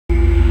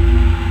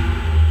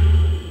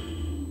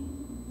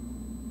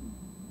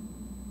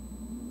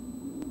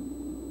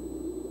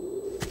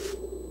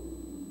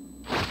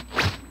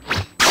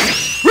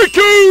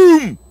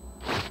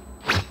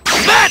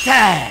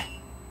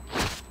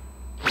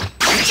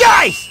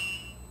Choice!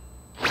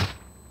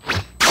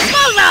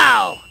 Oh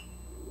no!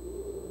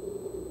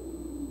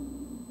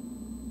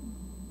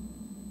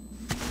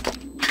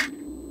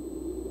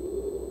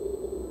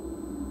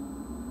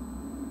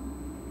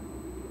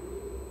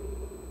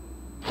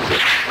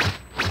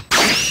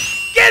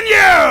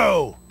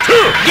 Ginyu!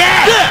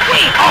 Yes!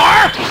 We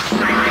are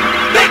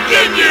the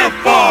Ginyu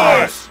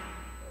Force!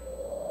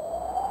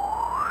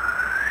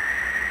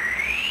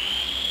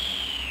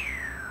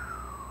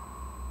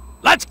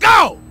 Let's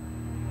go!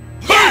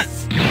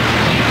 Yes!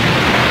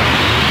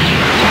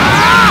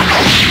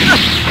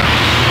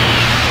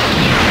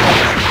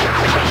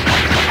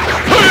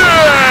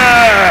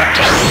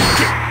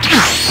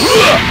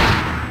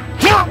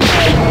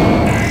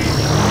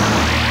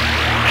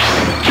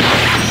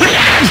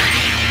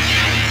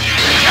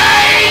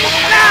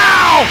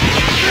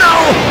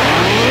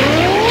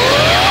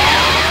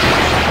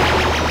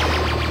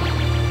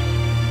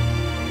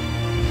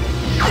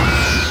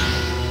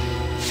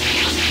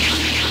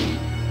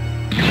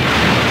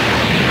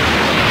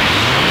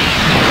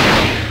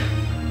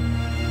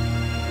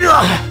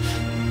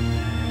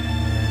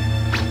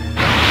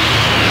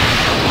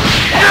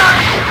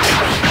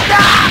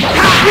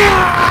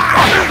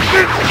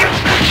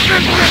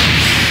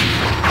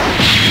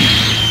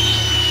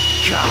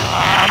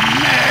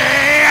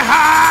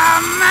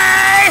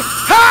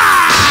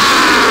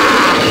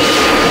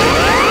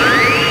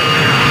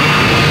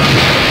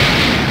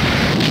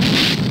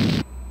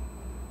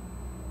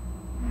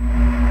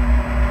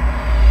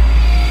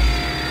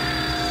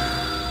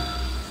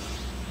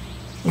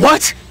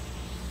 What?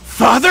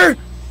 Father?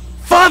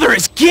 Father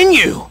is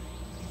Ginyu!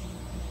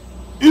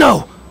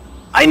 No!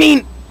 I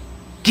mean,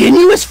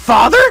 Ginyu is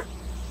father?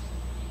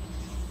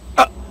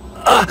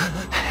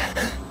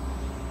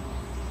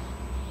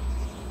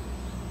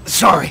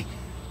 Sorry,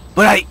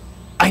 but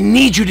I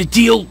need you to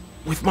deal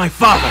with my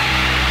father.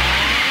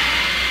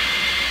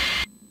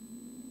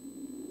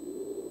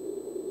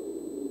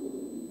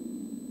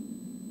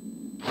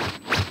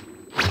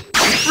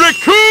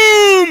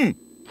 Raccoon!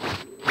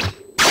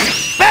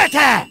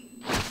 Better!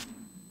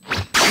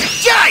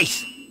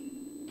 Jace!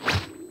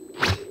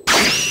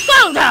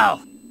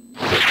 Baldo!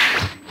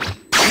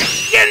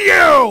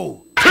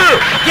 Ginyu!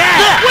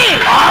 Yes! We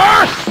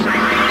are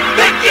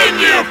the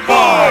Ginyu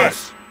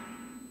Force!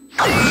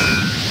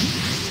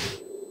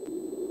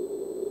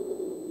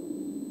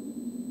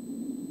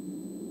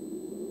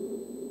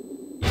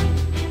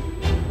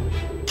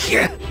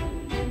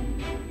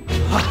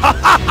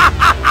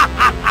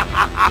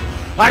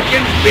 I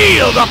can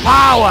feel the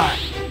power!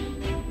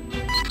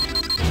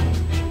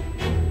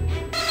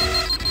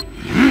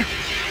 Hmm?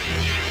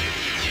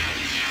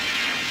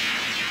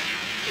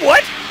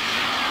 What?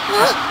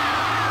 Huh?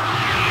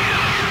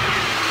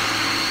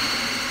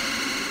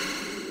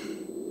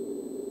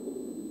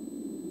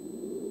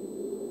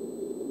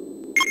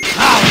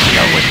 I'll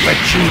deal with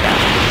Vegeta.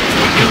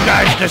 You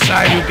guys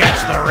decide who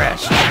gets the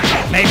rest.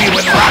 Maybe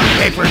with rock,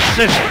 paper,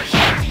 scissors.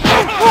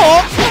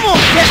 Oh, come on,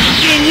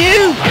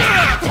 Ginyu!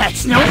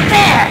 That's no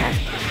fair!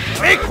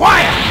 Be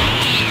quiet!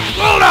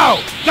 Pluto!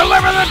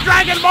 Deliver the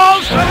Dragon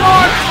Balls to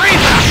Lord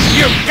Frieza!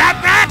 You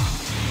got that?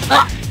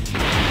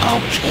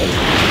 Okay.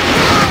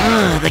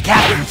 The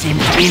captain seems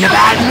to be in a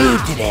bad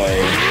mood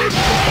today.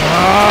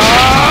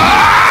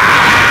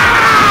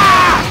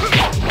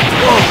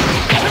 Whoa!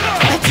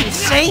 That's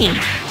insane!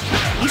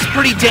 He's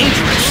pretty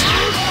dangerous.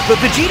 But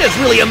Vegeta's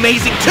really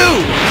amazing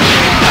too!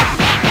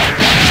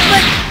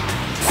 But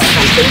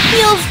something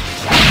feels...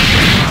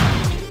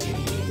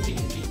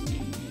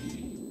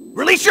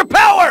 Release your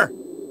power!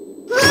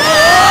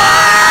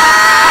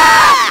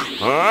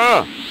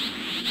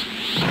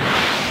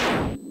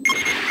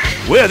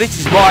 Well, this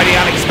is mighty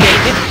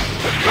unexpected.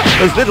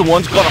 Those little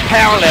ones got a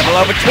power level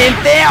over 10,000.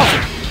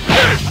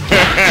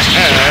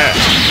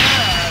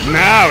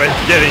 Now it's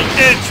getting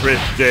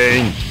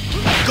interesting.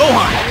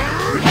 Gohan,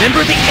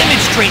 remember the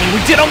image training we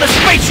did on the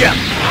spaceship?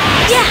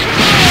 Yeah.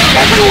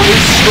 Everyone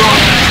is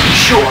strong,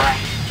 sure.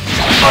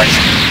 But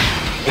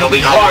it'll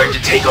be hard to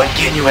take on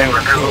Ginyu and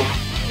Raccoon.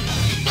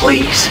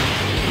 Please,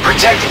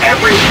 protect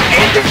everyone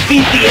and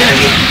defeat the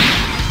enemy.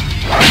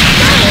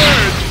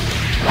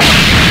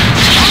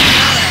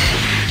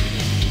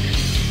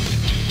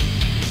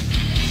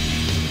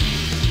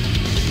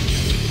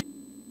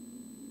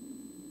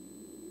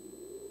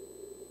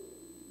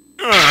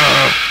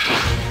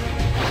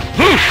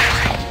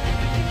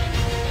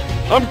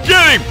 I'm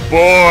getting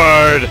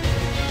bored.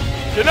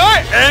 Can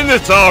I end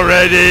this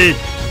already?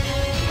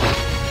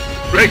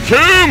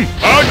 Raccoon,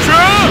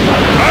 Ultra,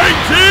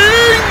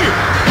 fighting!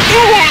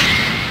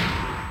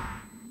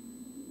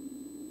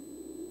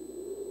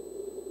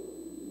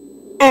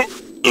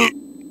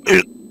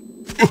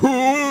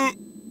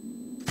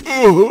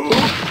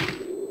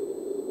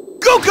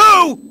 Goku!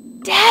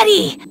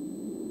 Daddy!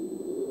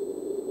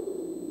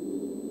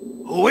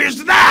 Who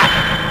is that?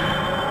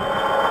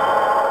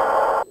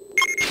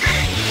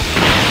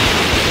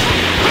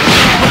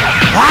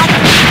 What?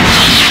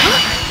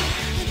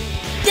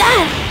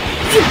 Dad!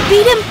 You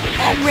beat him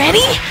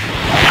already?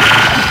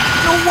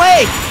 No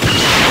way!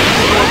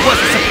 It was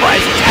a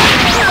surprise attack!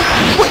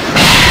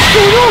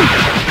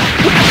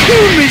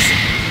 Raccoon is...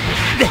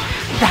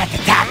 That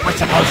attack was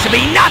supposed to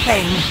be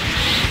nothing!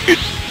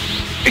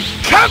 It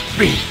can't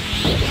be!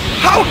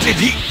 How did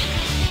he...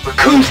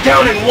 Raccoon's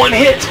down in one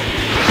hit!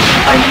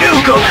 I knew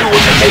Goku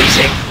was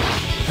amazing!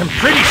 I'm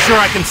pretty sure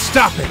I can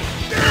stop it.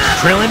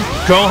 Krillin,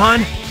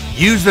 Gohan,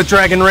 use the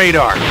Dragon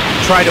Radar.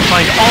 Try to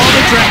find all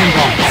the Dragon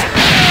Balls.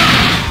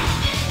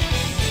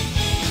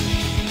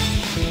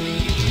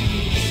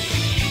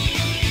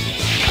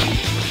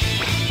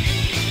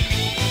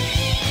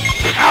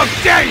 How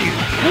dare you!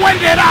 When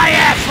did I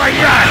ask for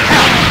your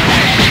help?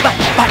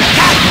 But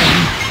Captain...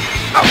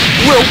 Oh,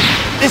 well,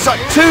 it's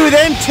like 2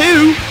 then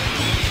 2.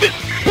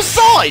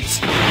 Besides...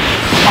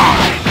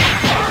 Fine.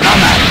 No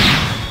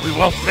matter. We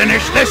will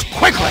finish this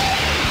quickly.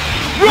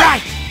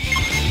 Right!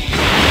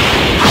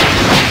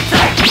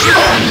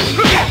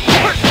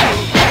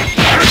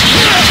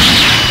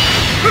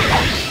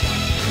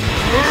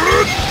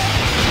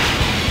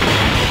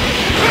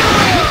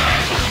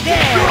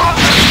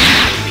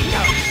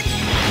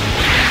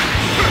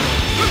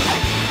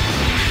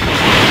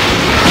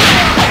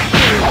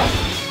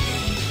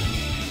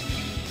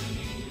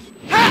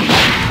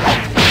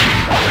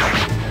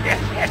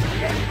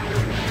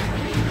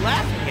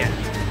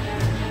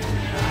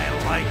 I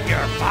like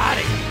your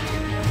body.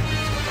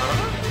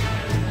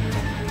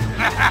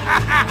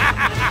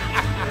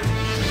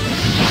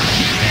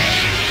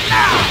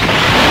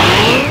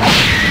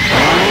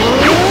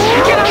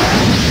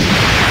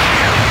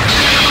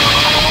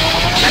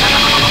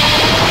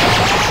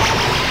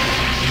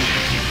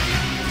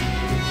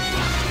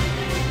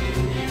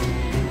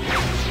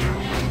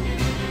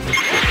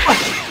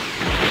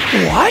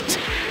 What?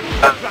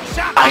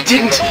 I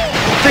didn't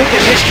think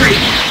that history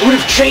would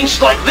have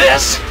changed like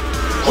this!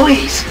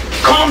 Please,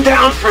 calm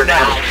down for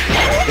now.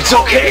 It's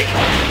okay.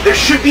 There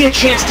should be a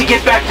chance to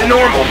get back to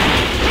normal.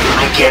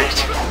 I get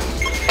it.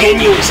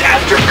 Ginyu is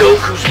after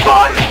Goku's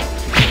body.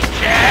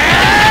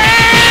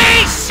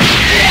 Yes!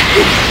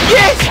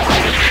 Yes!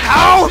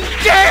 How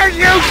dare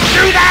you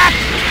do that!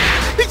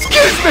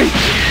 Excuse me!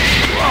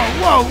 Whoa,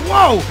 whoa,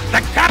 whoa!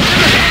 The captain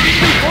is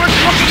speaking forth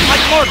looking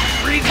like Lord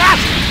Frieza!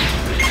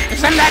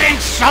 Isn't that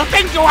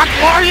insulting to a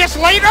glorious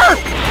leader?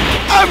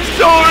 I'm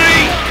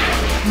sorry!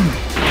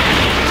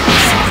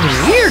 Something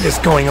weird is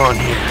going on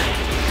here.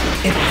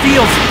 It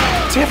feels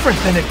different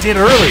than it did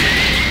earlier.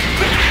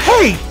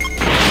 Hey!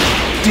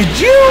 Did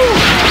you...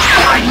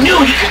 I knew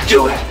he could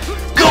do it!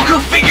 Goku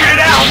figured it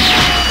out!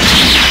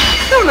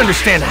 I don't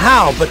understand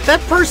how, but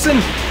that person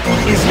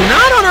is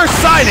not on our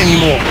side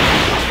anymore.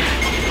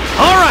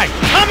 Alright,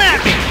 come at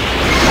me!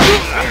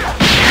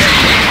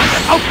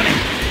 Opening!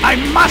 I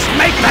must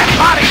make that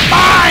body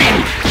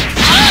mine!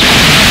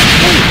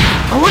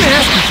 I want to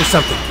ask you for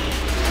something.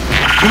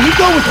 Can you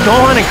go with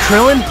Gohan and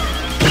Krillin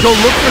to go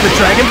look for the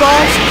Dragon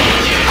Balls?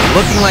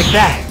 Looking like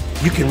that,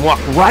 you can walk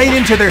right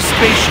into their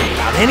spaceship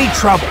without any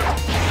trouble.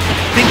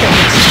 Think of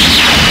it.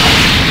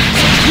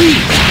 Please.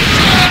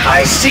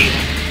 I see.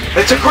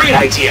 That's a great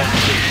idea.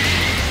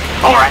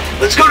 Alright,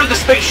 let's go to the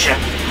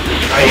spaceship.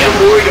 I am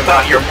worried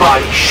about your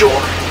body, sure.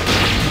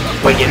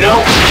 But you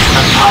know,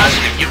 I'm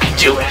positive you can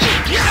do it.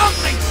 You don't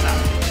think so?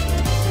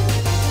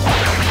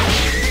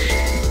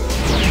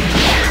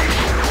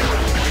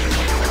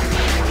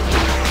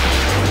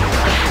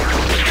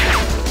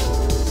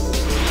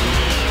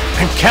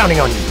 I'm counting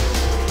on you.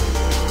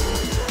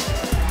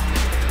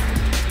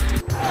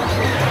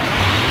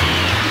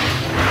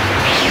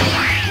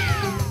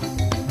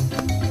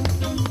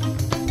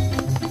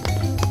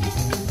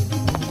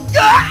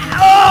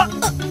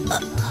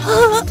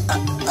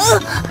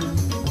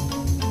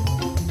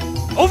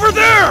 Over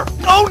there!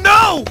 Oh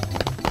no!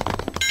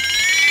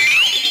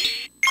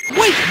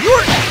 Wait,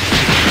 you're...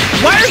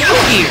 Why are you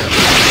here?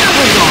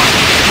 Hold on.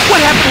 What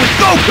happened with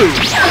Goku?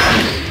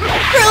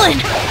 Krillin!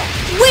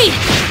 Wait!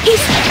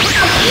 He's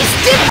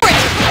different!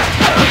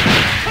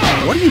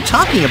 What are you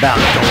talking about,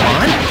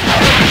 Gohan?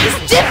 He's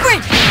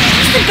different!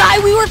 He's the guy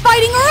we were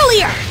fighting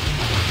earlier!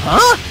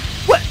 Huh?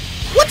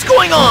 What's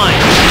going on?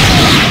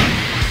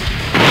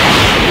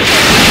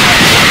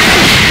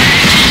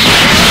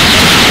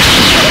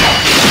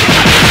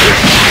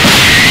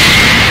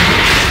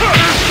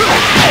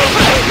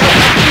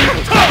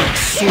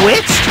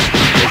 Switched?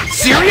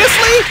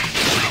 Seriously?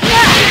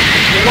 Yeah,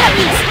 that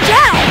means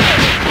Dad!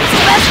 So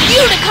that's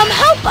you to come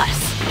help us!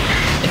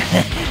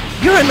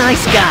 You're a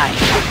nice guy.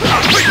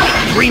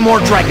 3 more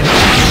Dragon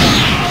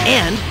Balls.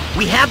 And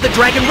we have the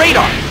Dragon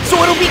Radar,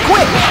 so it'll be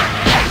quick.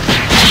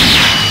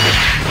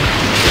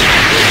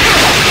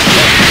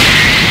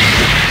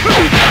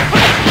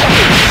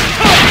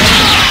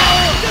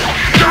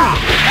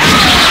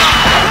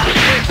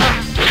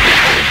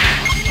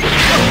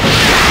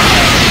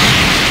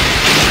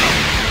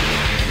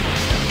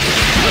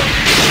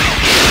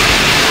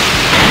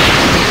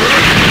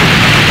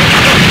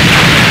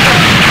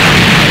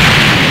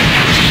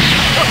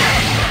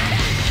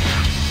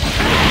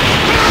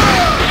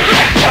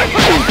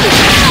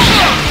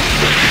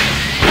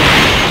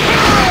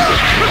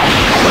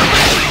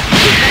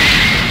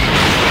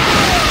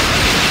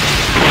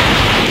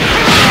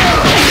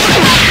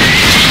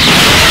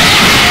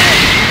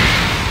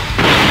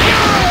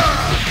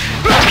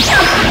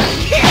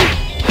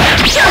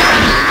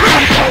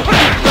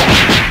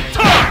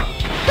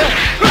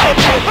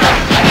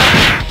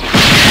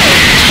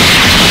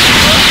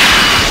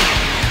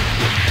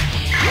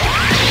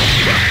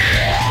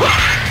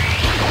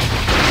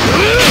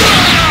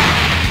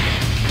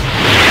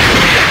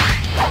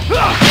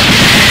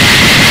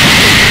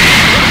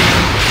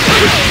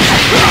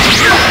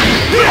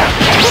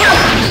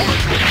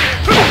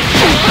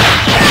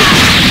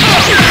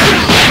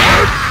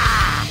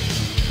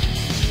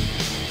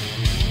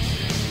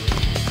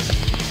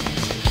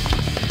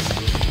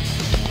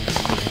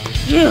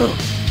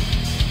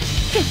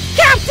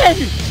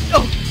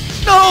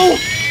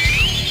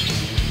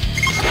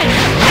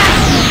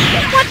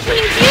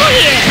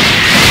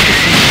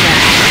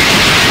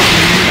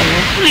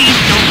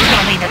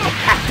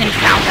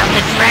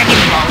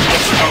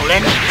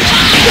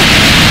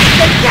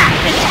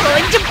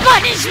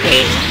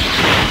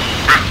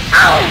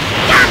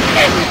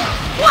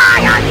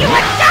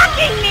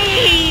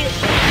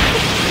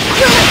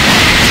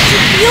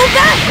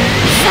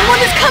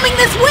 coming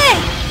this way!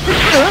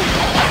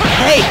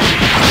 Hey!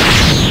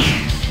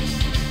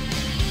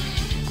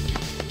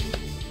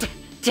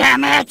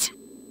 Damn it!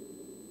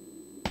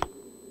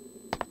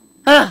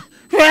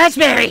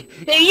 Raspberry,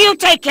 you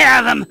take care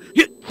of him!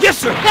 Yes,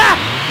 sir!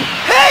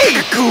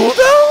 Hey!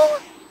 Guldo?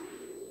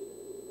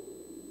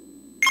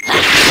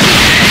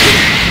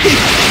 He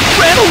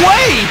ran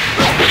away!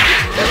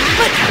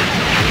 But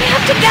we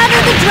have to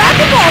gather the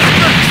Dragon Balls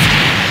first!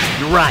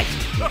 You're right.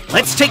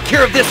 Let's take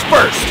care of this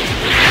first.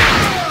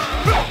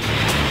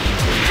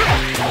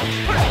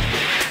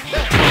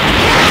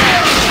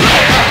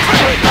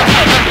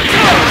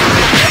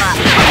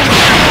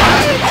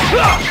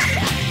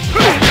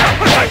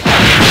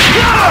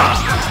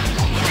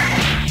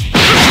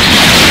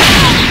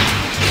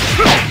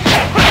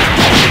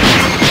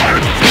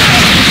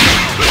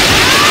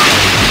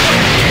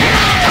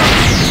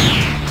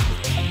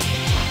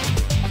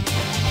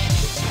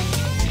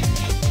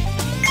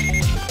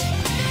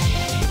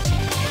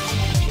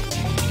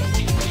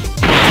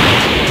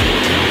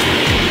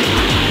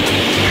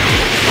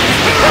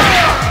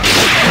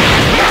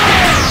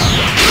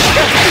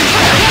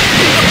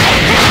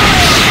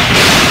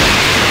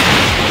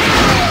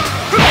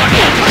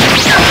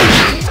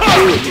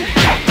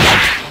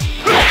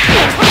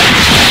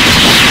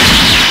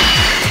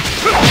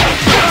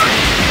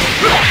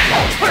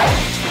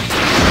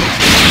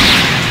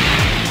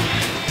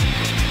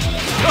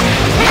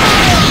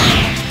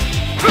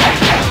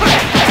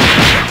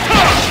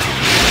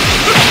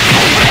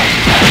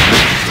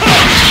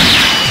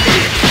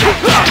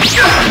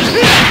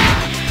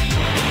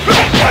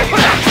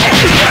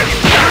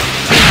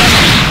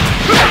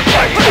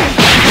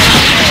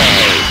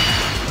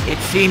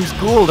 Seems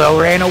Guldo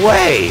ran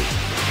away.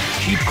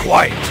 Keep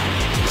quiet.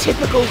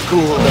 Typical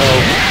Guldo.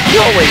 He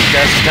always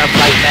does stuff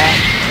like that.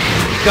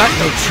 Got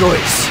no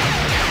choice.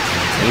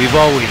 We've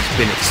always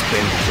been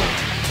expendable.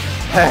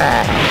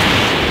 I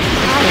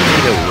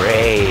need a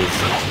raise.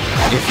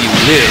 If you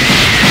live.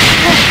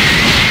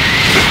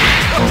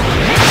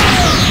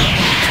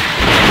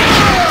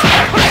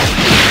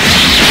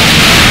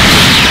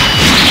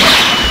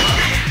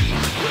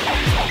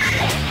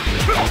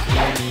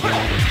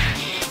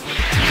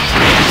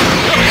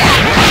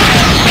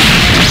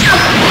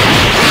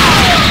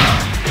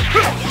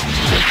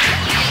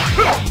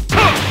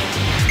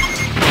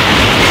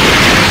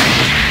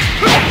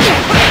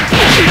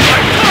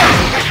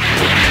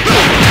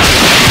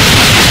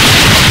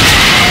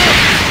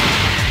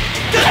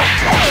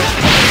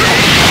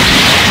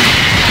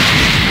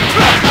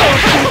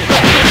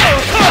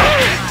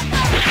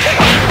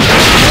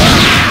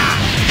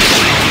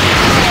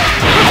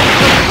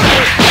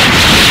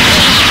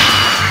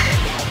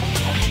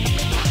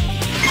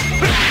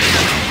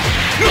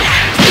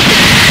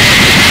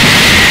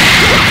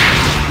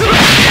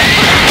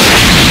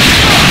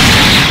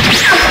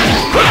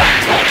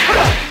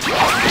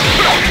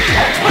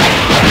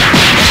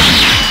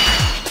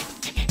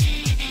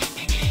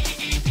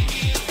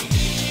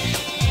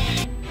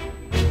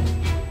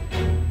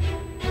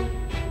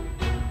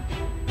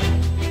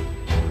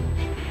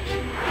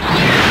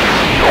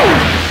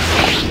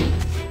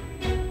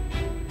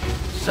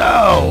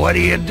 So, what are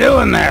you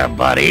doing there,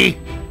 buddy?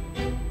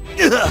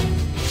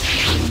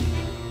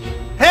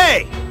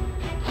 Hey!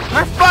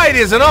 Our fight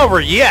isn't over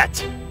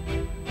yet!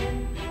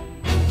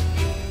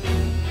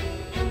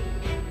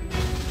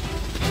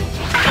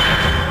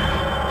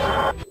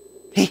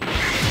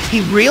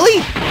 He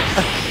really?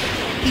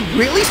 He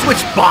really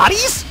switched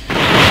bodies?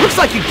 Looks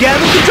like you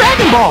gathered the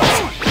Dragon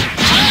Balls!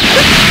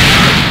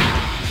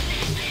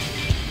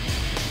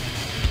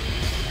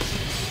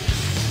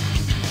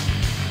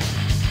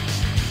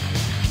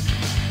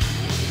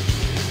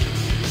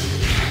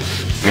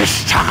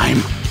 This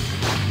time,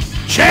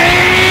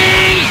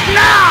 change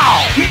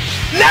now!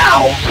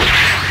 Now!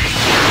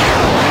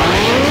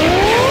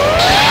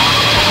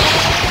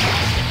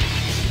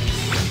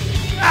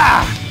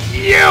 Ah,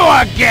 you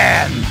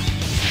again!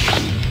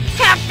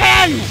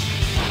 Captain!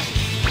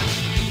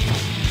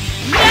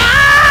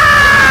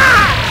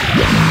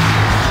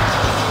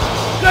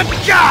 Good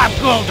job,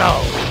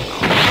 Guldo!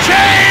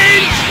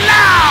 Change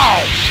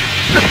now!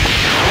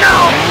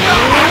 No!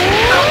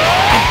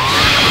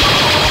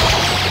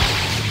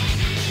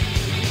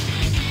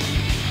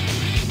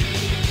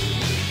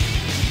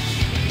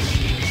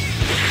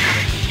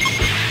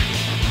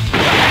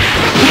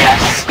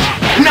 Yes!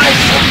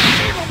 Nice one!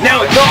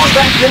 Now it's all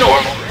back to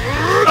normal.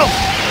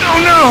 Oh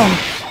no!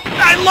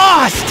 I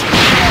lost!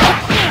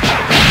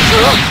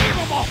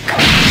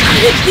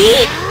 Could it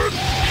be?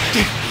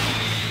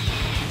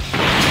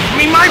 Give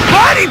me my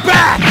body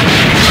back!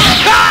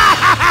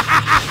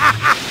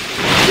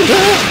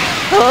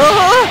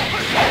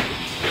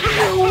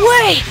 No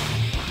way!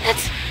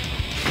 That's...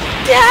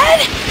 Dad?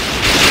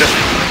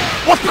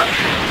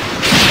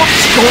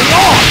 What's going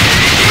on?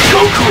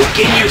 Goku and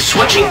Ginyu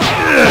switching.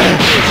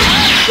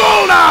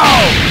 Guldo!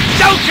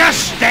 Don't just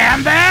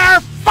stand there!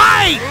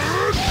 Fight!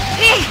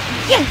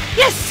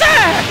 Yes,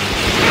 sir!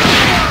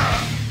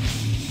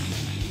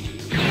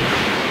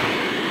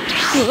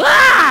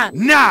 Ah!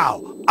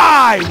 Now,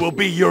 I will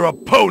be your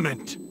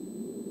opponent!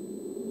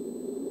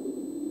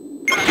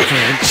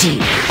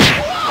 Gee,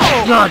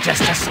 you're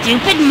just a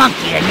stupid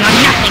monkey and you're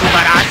nothing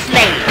but our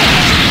slave.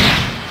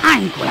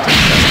 I'm going to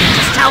show you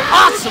just how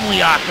awesome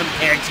we are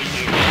compared to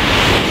you.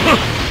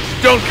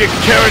 Don't get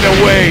carried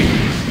away,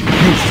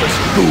 useless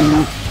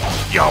fool!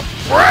 Your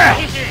breath!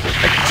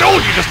 I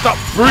told you to stop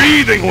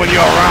breathing when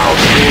you're around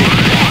me!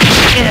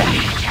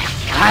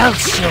 I'll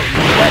show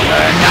you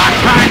whether or not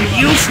I'm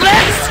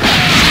useless!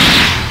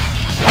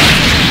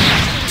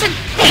 To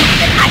think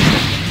that I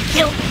could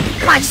kill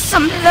by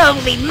some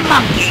lowly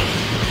monkey!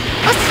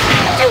 A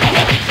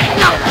stupid,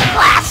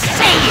 no-class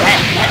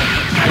Saiyan!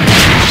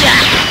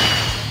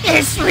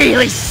 This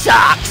really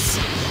sucks!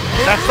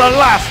 That's the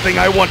last thing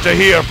I want to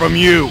hear from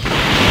you!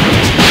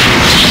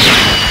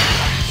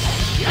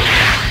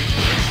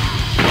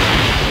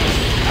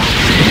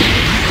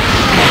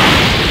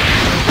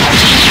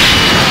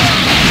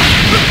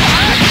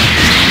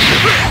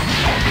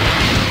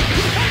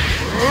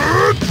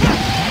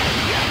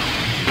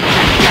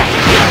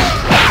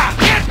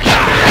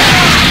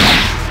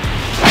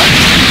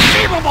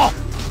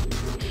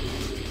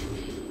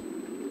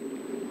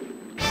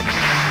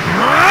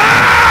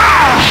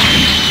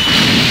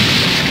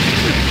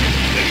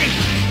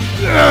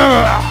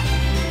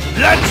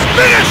 Let's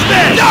finish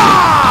this!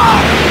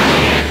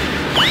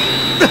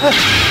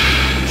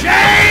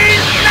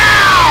 Change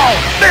now!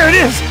 There it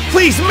is!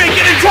 Please make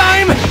it in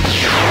time!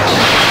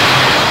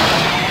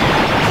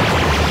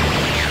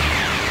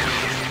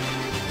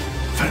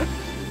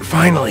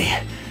 Finally,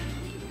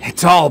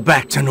 it's all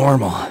back to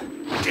normal.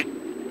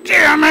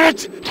 Damn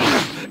it!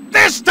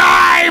 This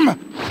time!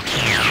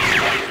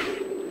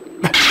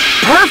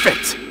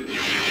 Perfect!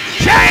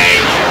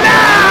 Change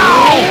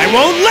now! I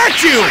won't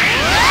let you!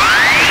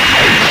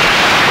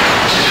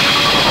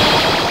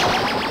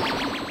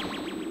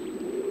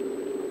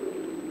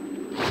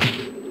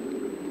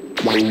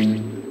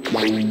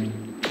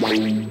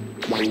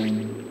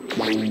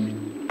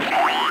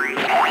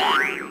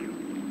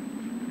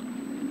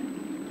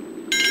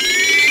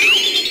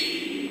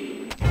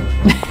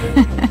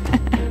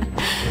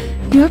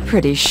 You're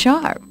pretty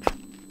sharp.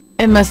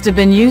 It must have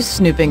been you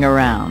snooping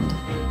around.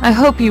 I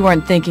hope you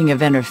weren't thinking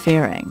of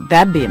interfering.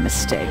 That'd be a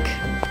mistake.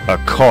 A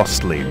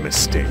costly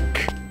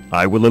mistake.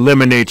 I will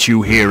eliminate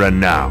you here and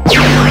now.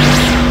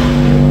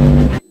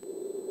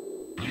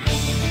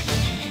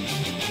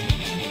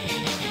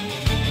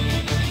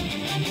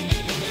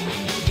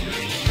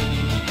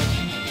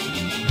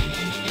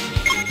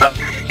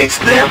 It's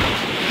them.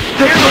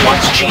 They're the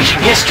ones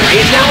changing history,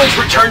 and now it's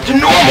returned to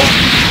normal.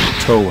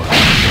 Toa.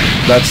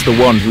 That's the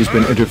one who's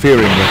been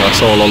interfering with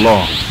us all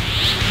along.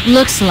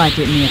 Looks like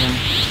it, Mira.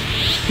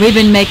 We've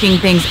been making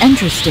things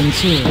interesting,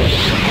 too.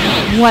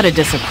 What a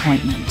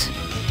disappointment.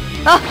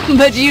 Oh,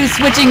 but you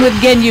switching with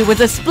Ginyu was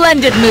a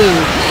splendid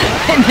move.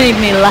 It made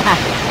me laugh.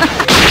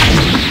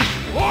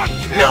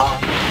 No,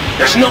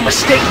 there's no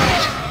mistake in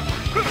it.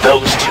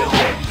 Those two,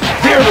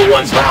 they're the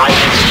ones behind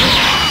it.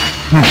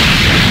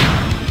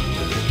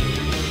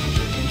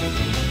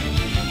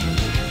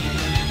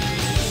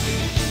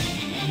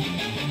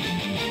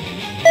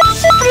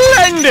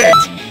 Splendid!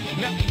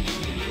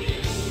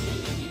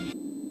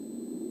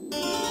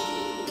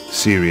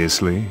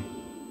 Seriously?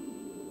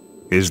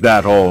 Is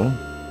that all?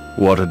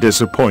 What a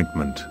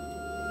disappointment.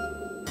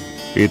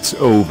 It's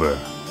over.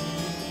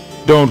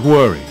 Don't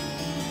worry.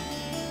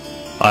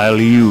 I'll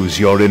use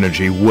your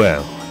energy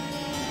well.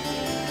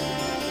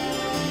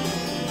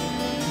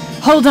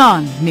 Hold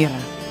on,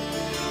 Mira.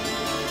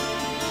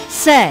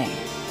 Say,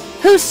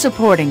 who's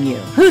supporting you?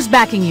 Who's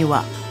backing you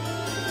up?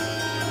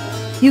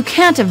 You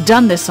can't have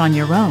done this on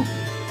your own.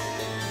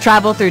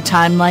 Travel through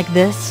time like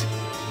this?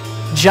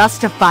 Just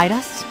to fight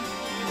us?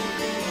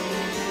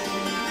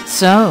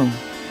 So,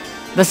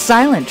 the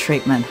silent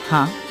treatment,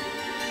 huh?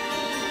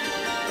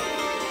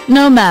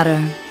 No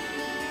matter.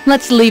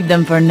 Let's leave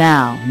them for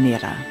now,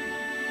 Mira.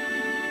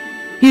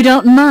 You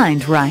don't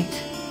mind, right?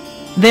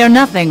 They're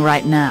nothing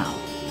right now.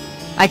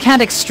 I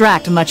can't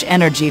extract much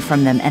energy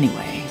from them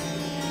anyway.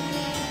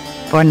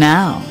 For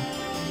now,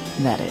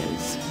 that is.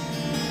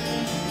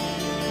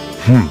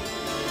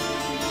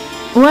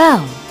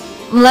 Well,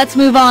 let's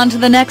move on to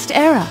the next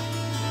era.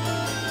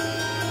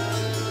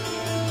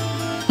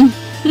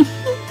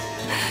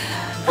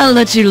 I'll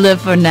let you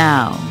live for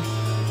now.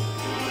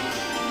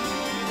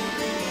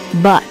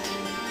 But,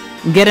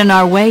 get in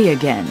our way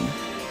again,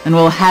 and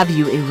we'll have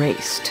you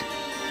erased.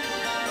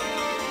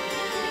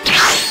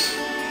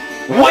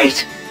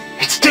 Wait!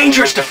 It's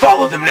dangerous to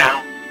follow them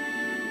now.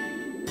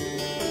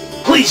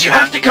 Please, you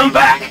have to come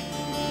back.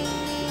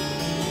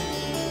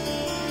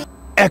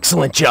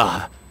 Excellent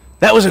job.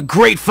 That was a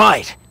great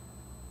fight.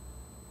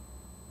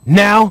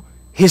 Now,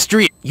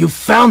 history, you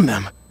found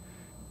them.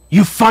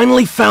 You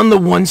finally found the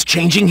ones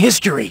changing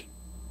history.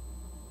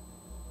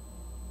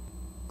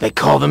 They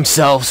call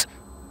themselves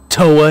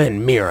Toa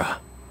and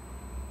Mira.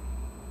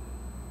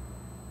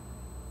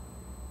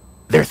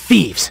 They're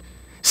thieves,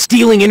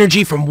 stealing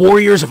energy from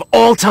warriors of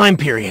all time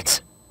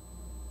periods.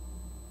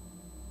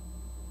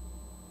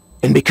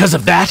 And because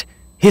of that,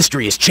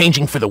 history is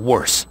changing for the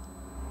worse.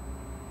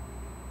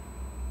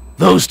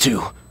 Those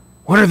two,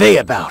 what are they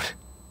about?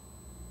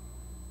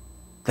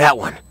 That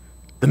one,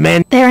 the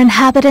man... They're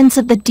inhabitants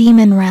of the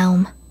demon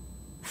realm.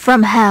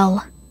 From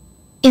hell.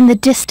 In the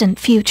distant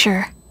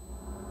future.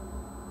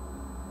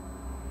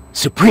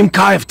 Supreme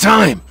Kai of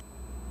Time!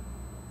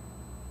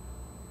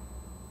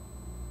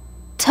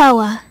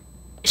 Toa.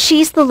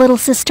 She's the little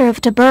sister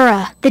of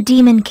Dabura, the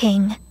Demon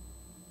King.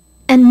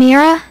 And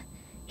Mira?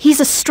 He's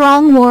a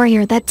strong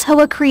warrior that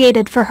Toa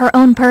created for her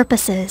own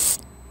purposes.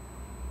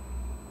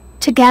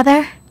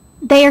 Together,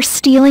 they are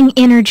stealing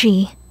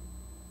energy,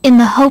 in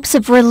the hopes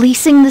of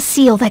releasing the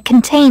seal that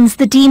contains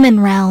the demon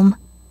realm.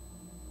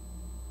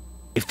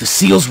 If the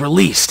seal's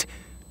released,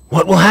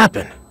 what will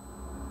happen?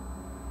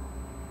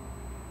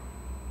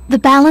 The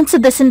balance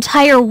of this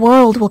entire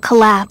world will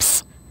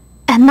collapse.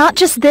 And not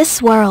just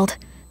this world,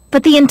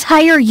 but the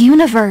entire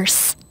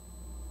universe.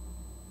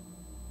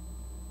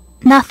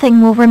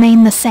 Nothing will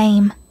remain the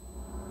same.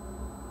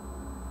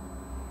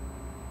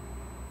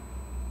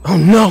 Oh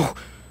no!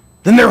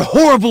 Then they're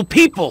horrible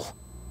people!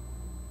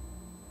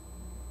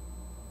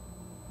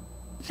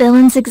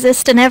 Villains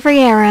exist in every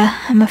era,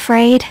 I'm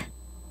afraid.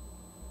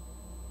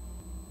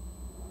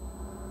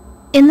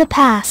 In the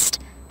past,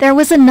 there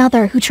was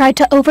another who tried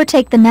to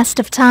overtake the Nest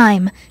of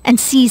Time and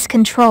seize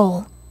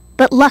control.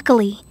 But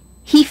luckily,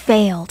 he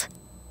failed.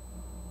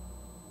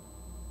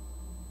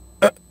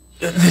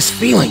 This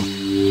feeling...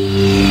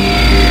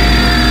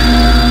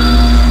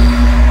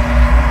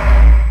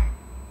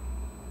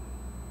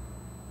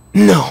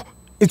 No,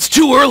 it's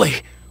too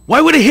early.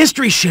 Why would a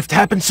history shift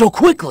happen so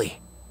quickly?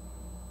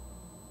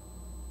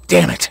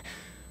 Damn it.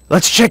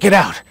 Let's check it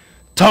out.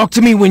 Talk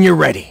to me when you're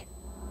ready.